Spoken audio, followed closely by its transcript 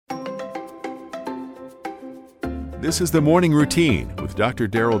This is the Morning Routine with Dr.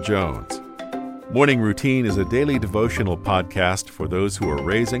 Daryl Jones. Morning Routine is a daily devotional podcast for those who are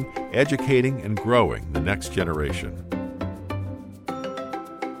raising, educating, and growing the next generation.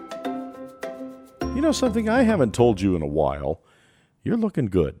 You know something I haven't told you in a while? You're looking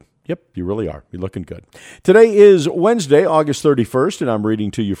good. Yep, you really are. You're looking good. Today is Wednesday, August 31st, and I'm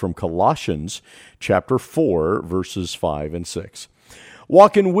reading to you from Colossians chapter 4, verses 5 and 6.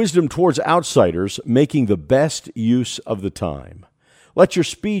 Walk in wisdom towards outsiders, making the best use of the time. Let your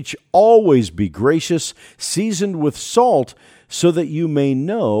speech always be gracious, seasoned with salt, so that you may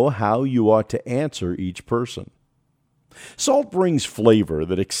know how you ought to answer each person. Salt brings flavor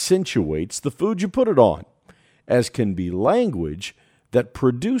that accentuates the food you put it on, as can be language that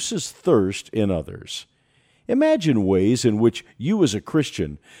produces thirst in others. Imagine ways in which you as a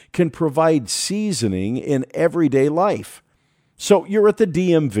Christian can provide seasoning in everyday life. So you're at the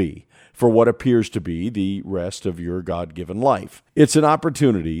DMV for what appears to be the rest of your God-given life. It's an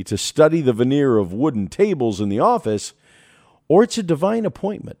opportunity to study the veneer of wooden tables in the office, or it's a divine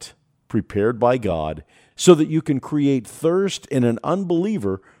appointment prepared by God so that you can create thirst in an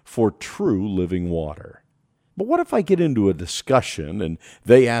unbeliever for true living water. But what if I get into a discussion and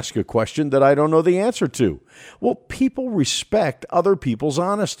they ask a question that I don't know the answer to? Well, people respect other people's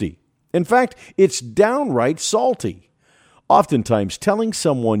honesty. In fact, it's downright salty. Oftentimes, telling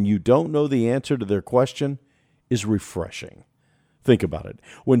someone you don't know the answer to their question is refreshing. Think about it.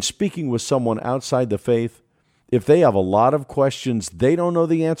 When speaking with someone outside the faith, if they have a lot of questions they don't know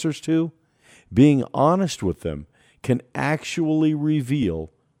the answers to, being honest with them can actually reveal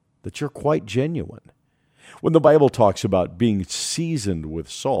that you're quite genuine. When the Bible talks about being seasoned with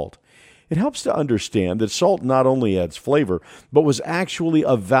salt, it helps to understand that salt not only adds flavor, but was actually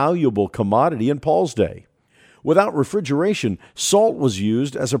a valuable commodity in Paul's day. Without refrigeration, salt was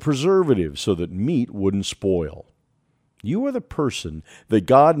used as a preservative so that meat wouldn't spoil. You are the person that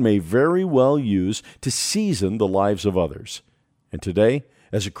God may very well use to season the lives of others. And today,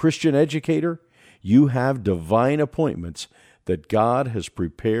 as a Christian educator, you have divine appointments that God has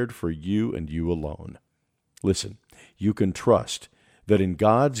prepared for you and you alone. Listen, you can trust that in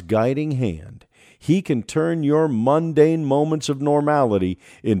God's guiding hand, He can turn your mundane moments of normality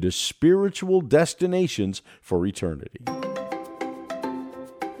into spiritual destinations for eternity.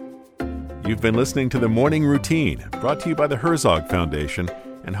 You've been listening to the Morning Routine, brought to you by the Herzog Foundation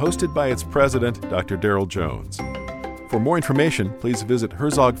and hosted by its president, Dr. Daryl Jones. For more information, please visit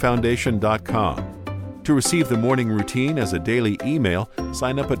herzogfoundation.com. To receive the Morning Routine as a daily email,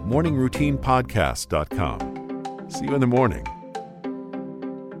 sign up at morningroutinepodcast.com. See you in the morning.